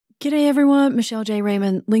G'day everyone, Michelle J.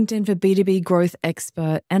 Raymond, LinkedIn for B2B growth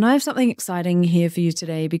expert. And I have something exciting here for you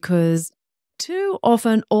today because too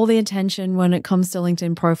often all the attention when it comes to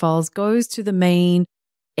LinkedIn profiles goes to the main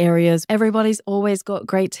areas. Everybody's always got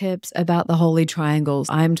great tips about the holy triangles.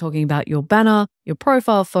 I'm talking about your banner, your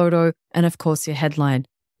profile photo, and of course your headline.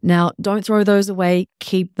 Now, don't throw those away,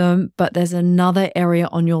 keep them, but there's another area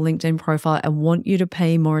on your LinkedIn profile I want you to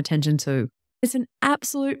pay more attention to. It's an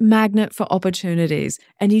absolute magnet for opportunities,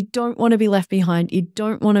 and you don't want to be left behind. You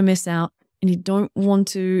don't want to miss out, and you don't want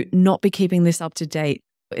to not be keeping this up to date.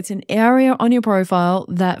 It's an area on your profile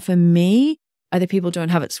that for me, either people don't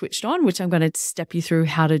have it switched on, which I'm going to step you through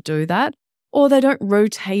how to do that, or they don't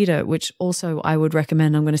rotate it, which also I would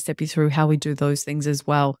recommend. I'm going to step you through how we do those things as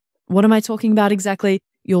well. What am I talking about exactly?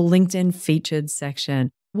 Your LinkedIn featured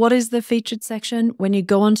section. What is the featured section? When you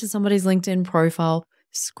go onto somebody's LinkedIn profile,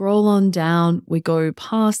 scroll on down, we go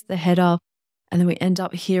past the header, and then we end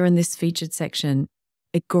up here in this featured section.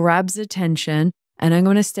 It grabs attention, and I'm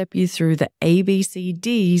going to step you through the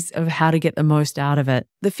ABCDs of how to get the most out of it.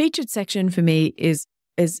 The featured section for me is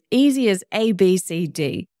as easy as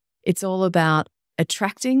ABCD. It's all about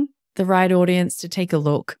attracting the right audience to take a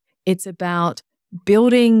look. It's about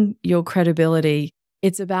building your credibility.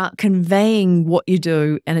 It's about conveying what you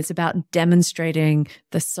do, and it's about demonstrating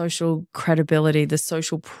the social credibility, the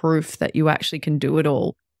social proof that you actually can do it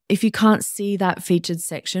all. If you can't see that featured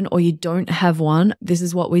section or you don't have one, this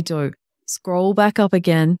is what we do. Scroll back up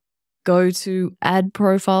again, go to Add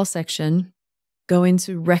Profile section, go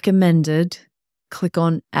into Recommended, click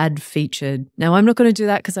on Add Featured. Now, I'm not going to do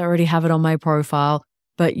that because I already have it on my profile,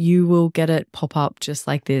 but you will get it pop up just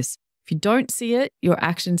like this. If you don't see it, your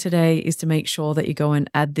action today is to make sure that you go and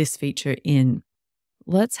add this feature in.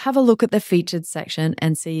 Let's have a look at the featured section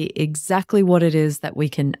and see exactly what it is that we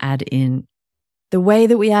can add in. The way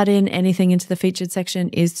that we add in anything into the featured section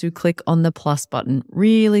is to click on the plus button.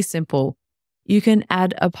 Really simple. You can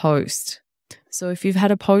add a post. So if you've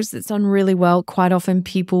had a post that's done really well, quite often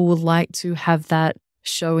people would like to have that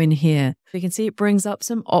show in here. You can see it brings up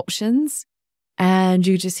some options, and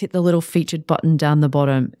you just hit the little featured button down the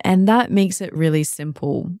bottom, and that makes it really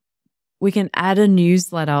simple. We can add a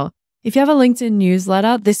newsletter. If you have a LinkedIn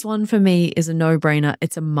newsletter, this one for me is a no-brainer.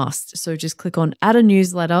 It's a must. So just click on add a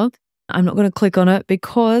newsletter. I'm not going to click on it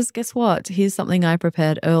because guess what? Here's something I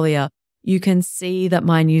prepared earlier. You can see that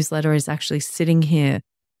my newsletter is actually sitting here.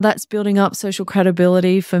 That's building up social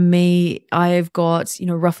credibility for me. I've got,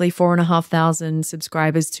 roughly 4,500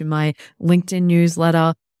 subscribers to my LinkedIn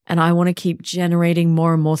newsletter. And I want to keep generating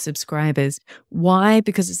more and more subscribers. Why?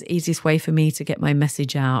 Because it's the easiest way for me to get my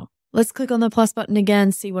message out. Let's click on the plus button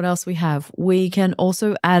again, see what else we have. We can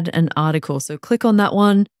also add an article. So click on that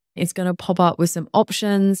one. It's going to pop up with some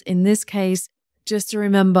options. In this case, just to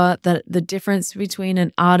remember that the difference between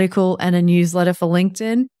an article and a newsletter for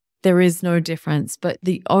LinkedIn, there is no difference. But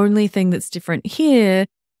the only thing that's different here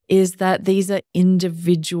is that these are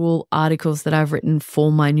individual articles that I've written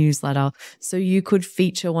for my newsletter. So you could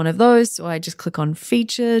feature one of those. So I just click on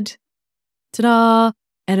featured, ta-da,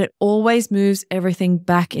 and it always moves everything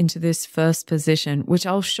back into this first position, which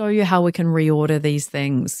I'll show you how we can reorder these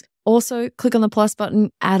things. Also, click on the plus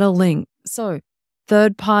button, add a link. So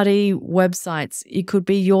third-party websites, it could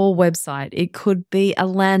be your website. It could be a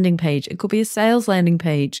landing page. It could be a sales landing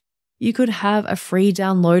page. You could have a free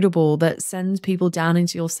downloadable that sends people down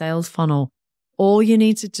into your sales funnel. All you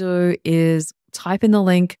need to do is type in the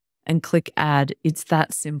link and click add. It's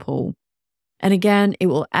that simple. And again, it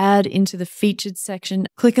will add into the featured section.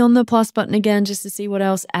 Click on the plus button again just to see what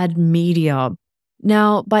else. Add media.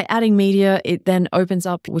 Now, by adding media, it then opens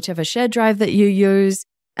up whichever shared drive that you use,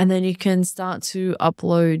 and then you can start to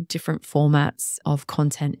upload different formats of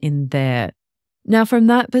content in there. Now, from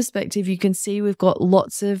that perspective, you can see we've got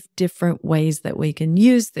lots of different ways that we can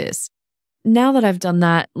use this. Now that I've done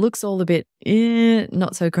that, looks all a bit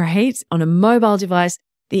not so great. On a mobile device,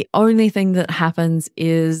 the only thing that happens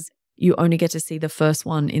is you only get to see the first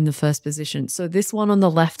one in the first position. So this one on the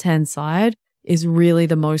left-hand side is really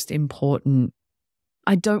the most important.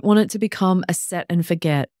 I don't want it to become a set and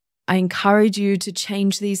forget. I encourage you to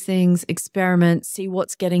change these things, experiment, see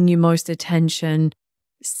what's getting you most attention.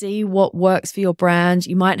 See what works for your brand.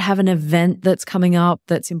 You might have an event that's coming up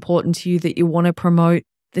that's important to you that you want to promote.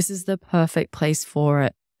 This is the perfect place for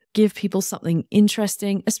it. Give people something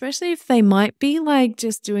interesting, especially if they might be like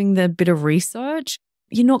just doing the bit of research.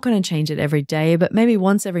 You're not going to change it every day, but maybe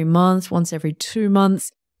once every month, once every 2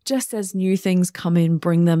 months, just as new things come in,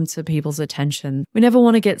 bring them to people's attention. We never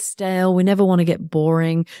want to get stale. We never want to get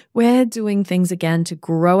boring. We're doing things again to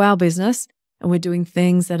grow our business, and we're doing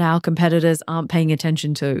things that our competitors aren't paying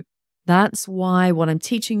attention to. That's why what I'm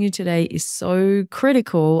teaching you today is so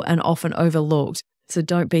critical and often overlooked. So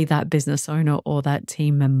don't be that business owner or that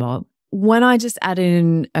team member. When I just add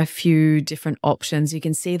in a few different options, you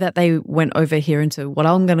can see that they went over here into what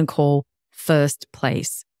I'm going to call first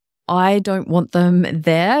place. I don't want them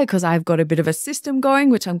there because I've got a bit of a system going,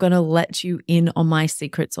 which I'm going to let you in on my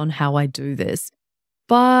secrets on how I do this.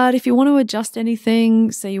 But if you want to adjust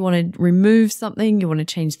anything, say you want to remove something, you want to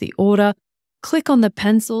change the order, click on the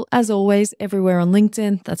pencil, as always, everywhere on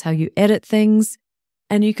LinkedIn. That's how you edit things.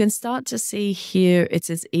 And you can start to see here, it's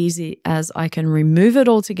as easy as I can remove it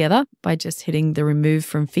altogether by just hitting the remove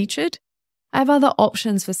from featured. I have other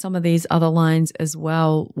options for some of these other lines as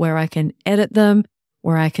well, where I can edit them,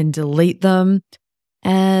 where I can delete them.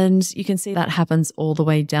 And you can see that happens all the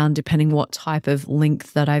way down depending what type of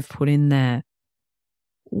link that I've put in there.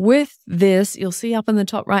 With this, you'll see up on the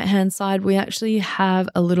top right-hand side, we actually have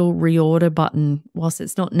a little reorder button. Whilst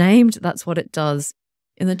it's not named, that's what it does.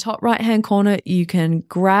 In the top right-hand corner, you can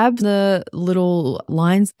grab the little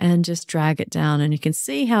lines and just drag it down. And you can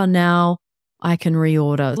see how now I can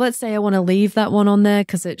reorder. Let's say I want to leave that one on there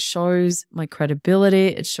because it shows my credibility.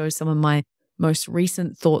 It shows some of my most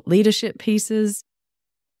recent thought leadership pieces.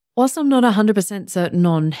 Whilst I'm not 100% certain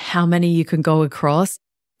on how many you can go across,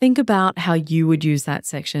 think about how you would use that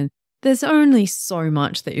section. There's only so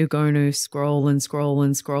much that you're going to scroll and scroll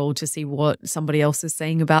and scroll to see what somebody else is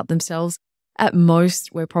saying about themselves. At most,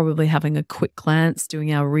 we're probably having a quick glance,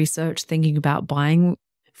 doing our research, thinking about buying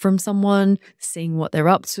from someone, seeing what they're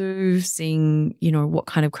up to, seeing, what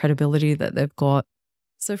kind of credibility that they've got.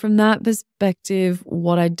 So from that perspective,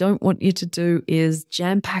 what I don't want you to do is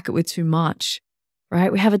jam pack it with too much,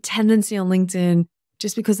 right? We have a tendency on LinkedIn,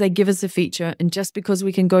 just because they give us a feature and just because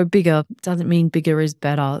we can go bigger doesn't mean bigger is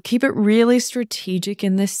better. Keep it really strategic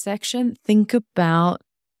in this section. Think about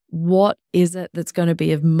what is it that's going to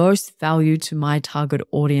be of most value to my target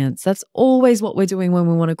audience. That's always what we're doing when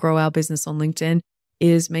we want to grow our business on LinkedIn,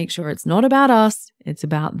 is make sure it's not about us, it's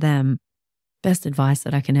about them. Best advice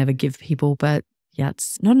that I can ever give people, but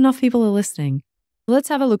it's not enough people are listening. Let's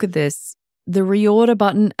have a look at this. The reorder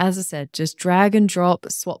button, as I said, just drag and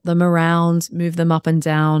drop, swap them around, move them up and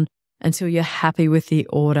down until you're happy with the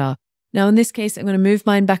order. Now, in this case, I'm going to move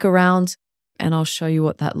mine back around and I'll show you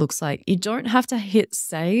what that looks like. You don't have to hit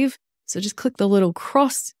save. So just click the little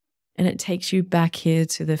cross and it takes you back here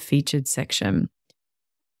to the featured section.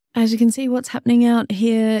 As you can see, what's happening out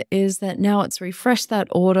here is that now it's refreshed that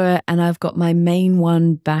order and I've got my main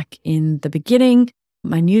one back in the beginning.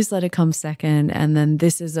 My newsletter comes second, and then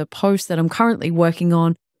this is a post that I'm currently working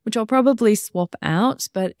on, which I'll probably swap out,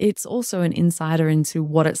 but it's also an insider into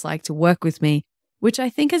what it's like to work with me, which I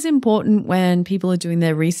think is important when people are doing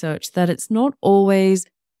their research, that it's not always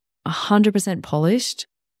 100% polished.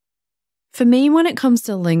 For me, when it comes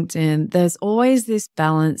to LinkedIn, there's always this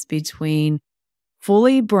balance between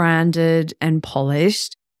fully branded and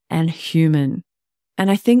polished and human. And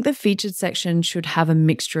I think the featured section should have a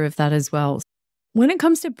mixture of that as well. When it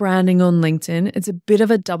comes to branding on LinkedIn, it's a bit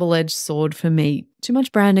of a double-edged sword for me. Too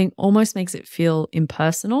much branding almost makes it feel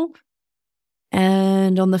impersonal.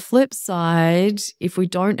 And on the flip side, if we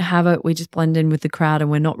don't have it, we just blend in with the crowd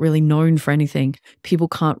and we're not really known for anything. People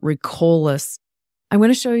can't recall us. I'm going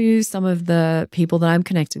to show you some of the people that I'm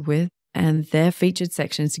connected with and their featured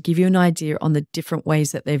sections to give you an idea on the different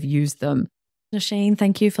ways that they've used them. Nasheen,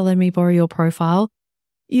 thank you for letting me borrow your profile.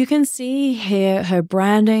 You can see here her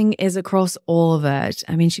branding is across all of it.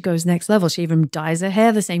 I mean, she goes next level. She even dyes her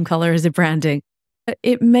hair the same color as the branding.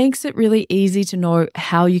 It makes it really easy to know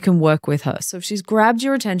how you can work with her. So if she's grabbed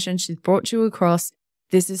your attention, she's brought you across,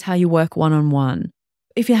 this is how you work one-on-one.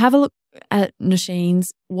 If you have a look at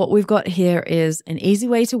Nasheen's, what we've got here is an easy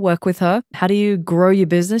way to work with her. How do you grow your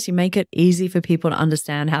business? You make it easy for people to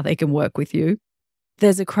understand how they can work with you.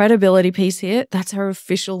 There's a credibility piece here. That's her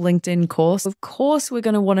official LinkedIn course. Of course, we're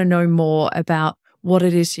going to want to know more about what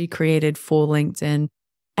it is she created for LinkedIn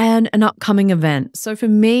and an upcoming event. So for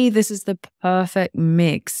me, this is the perfect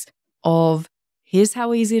mix of here's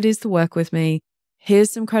how easy it is to work with me,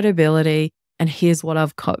 here's some credibility, and here's what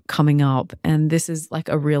I've got coming up. And this is like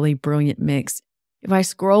a really brilliant mix. If I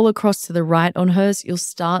scroll across to the right on hers, you'll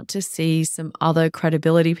start to see some other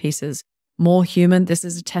credibility pieces. More human. This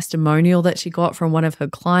is a testimonial that she got from one of her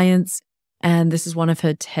clients. And this is one of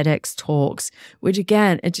her TEDx talks, which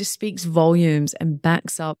again, it just speaks volumes and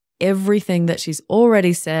backs up everything that she's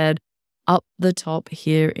already said up the top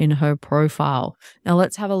here in her profile. Now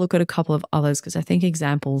let's have a look at a couple of others because I think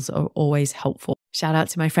examples are always helpful. Shout out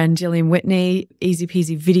to my friend Jillian Whitney, easy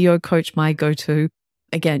peasy video coach, my go-to.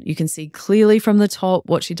 Again, you can see clearly from the top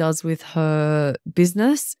what she does with her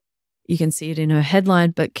business. You can see it in her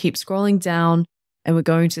headline, but keep scrolling down and we're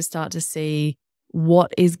going to start to see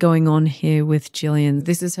what is going on here with Jillian.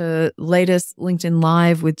 This is her latest LinkedIn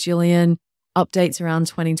Live with Jillian, updates around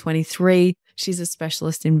 2023. She's a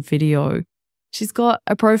specialist in video. She's got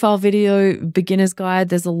a profile video beginner's guide.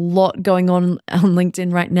 There's a lot going on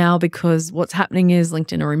LinkedIn right now because what's happening is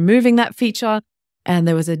LinkedIn are removing that feature and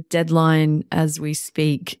there was a deadline as we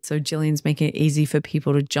speak. So Jillian's making it easy for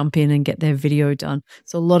people to jump in and get their video done.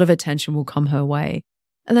 So a lot of attention will come her way.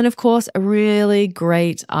 And then, of course, a really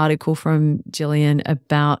great article from Jillian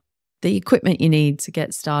about the equipment you need to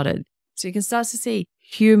get started. So you can start to see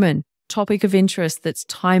human, topic of interest that's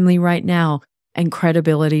timely right now, and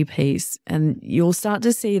credibility piece. And you'll start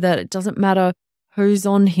to see that it doesn't matter who's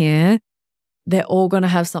on here, they're all going to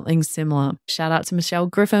have something similar. Shout out to Michelle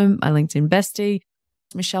Griffin, my LinkedIn bestie.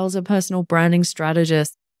 Michelle's a personal branding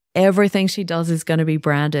strategist. Everything she does is going to be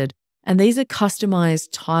branded. And these are customized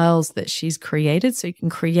tiles that she's created. So you can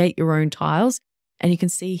create your own tiles and you can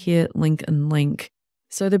see here, link and link.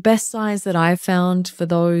 So the best size that I've found for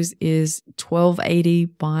those is 1280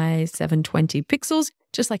 by 720 pixels,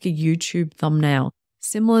 just like a YouTube thumbnail.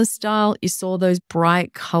 Similar style, you saw those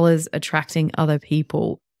bright colors attracting other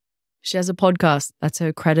people. She has a podcast. That's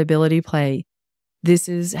her credibility play. This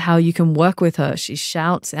is how you can work with her. She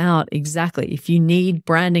shouts out exactly if you need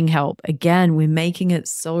branding help. Again, we're making it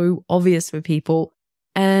so obvious for people.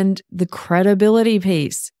 And the credibility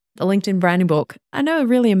piece, the LinkedIn branding book. I know a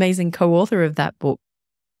really amazing co-author of that book.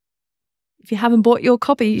 If you haven't bought your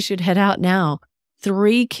copy, you should head out now.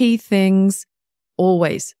 3 key things,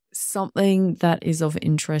 always something that is of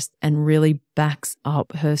interest and really backs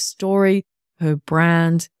up her story, her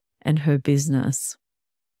brand, and her business.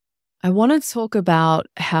 I want to talk about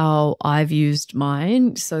how I've used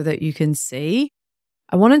mine so that you can see.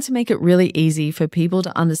 I wanted to make it really easy for people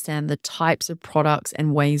to understand the types of products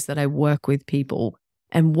and ways that I work with people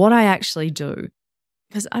and what I actually do.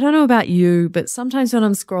 Because I don't know about you, but sometimes when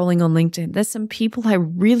I'm scrolling on LinkedIn, there's some people I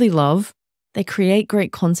really love. They create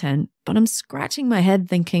great content, but I'm scratching my head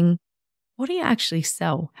thinking, what do you actually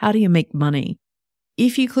sell? How do you make money?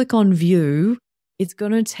 If you click on view, it's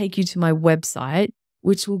going to take you to my website,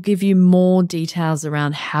 which will give you more details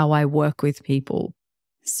around how I work with people.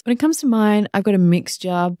 So when it comes to mine, I've got a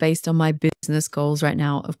mixture based on my business goals right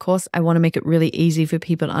now. Of course, I want to make it really easy for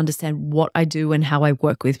people to understand what I do and how I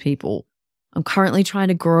work with people. I'm currently trying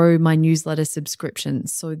to grow my newsletter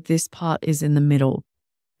subscriptions, so this part is in the middle.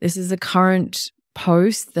 This is a current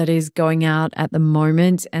post that is going out at the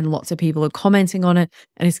moment and lots of people are commenting on it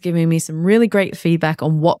and it's giving me some really great feedback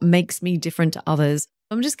on what makes me different to others.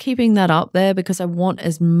 I'm just keeping that up there because I want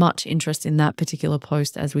as much interest in that particular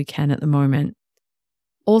post as we can at the moment.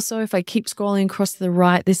 Also, if I keep scrolling across to the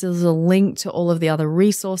right, this is a link to all of the other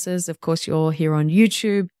resources. Of course, you're here on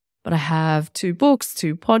YouTube, but I have 2 books,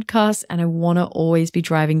 2 podcasts, and I want to always be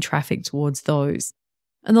driving traffic towards those.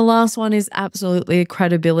 And the last one is absolutely a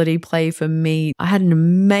credibility play for me. I had an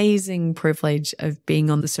amazing privilege of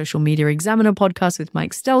being on the Social Media Examiner podcast with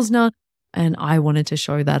Mike Stelzner, and I wanted to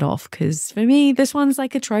show that off because for me, this one's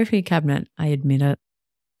like a trophy cabinet. I admit it.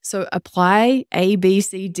 So apply A, B,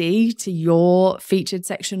 C, D to your featured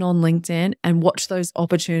section on LinkedIn and watch those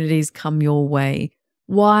opportunities come your way.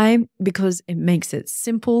 Why? Because it makes it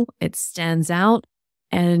simple, it stands out,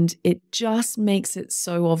 and it just makes it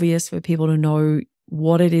so obvious for people to know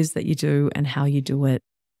what it is that you do and how you do it.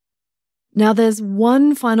 Now, there's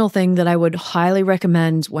one final thing that I would highly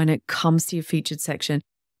recommend when it comes to your featured section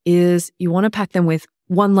is you want to pack them with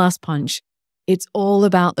one last punch. It's all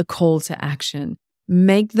about the call to action.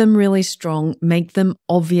 Make them really strong, make them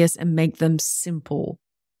obvious, and make them simple.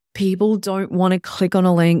 People don't want to click on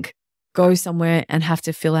a link, go somewhere and have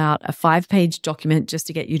to fill out a 5-page document just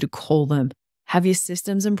to get you to call them. Have your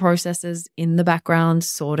systems and processes in the background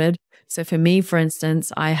sorted. So for me, for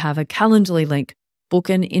instance, I have a Calendly link, book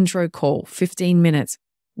an intro call, 15 minutes,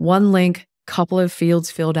 one link, couple of fields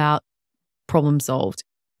filled out, problem solved.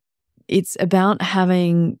 It's about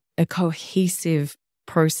having a cohesive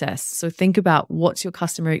process. So think about what's your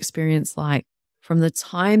customer experience like from the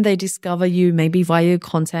time they discover you, maybe via your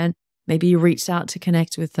content, maybe you reached out to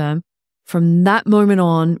connect with them. From that moment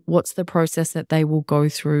on, what's the process that they will go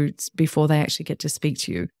through before they actually get to speak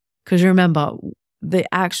to you? Because remember, the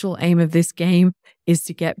actual aim of this game is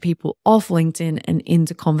to get people off LinkedIn and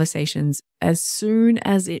into conversations as soon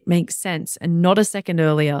as it makes sense and not a second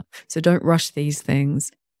earlier. So don't rush these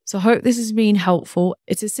things. So I hope this has been helpful.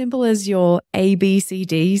 It's as simple as your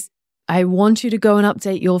ABCDs. I want you to go and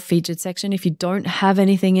update your featured section. If you don't have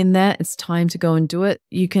anything in there, it's time to go and do it.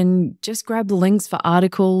 You can just grab the links for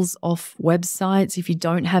articles off websites. If you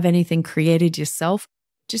don't have anything created yourself,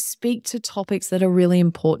 Just speak to topics that are really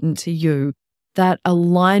important to you, that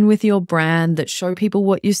align with your brand, that show people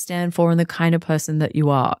what you stand for and the kind of person that you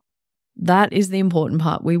are. That is the important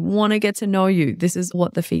part. We want to get to know you. This is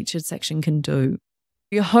what the featured section can do.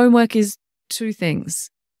 Your homework is 2 things.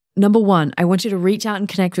 Number 1, I want you to reach out and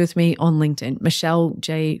connect with me on LinkedIn, Michelle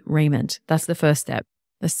J. Raymond. That's the first step.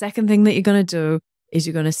 The second thing that you're going to do is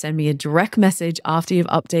you're going to send me a direct message after you've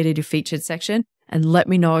updated your featured section and let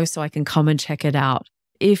me know so I can come and check it out.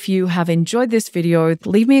 If you have enjoyed this video,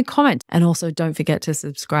 leave me a comment. And also don't forget to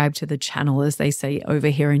subscribe to the channel, as they say over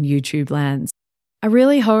here in YouTube lands. I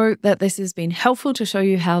really hope that this has been helpful to show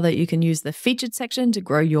you how that you can use the featured section to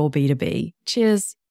grow your B2B. Cheers.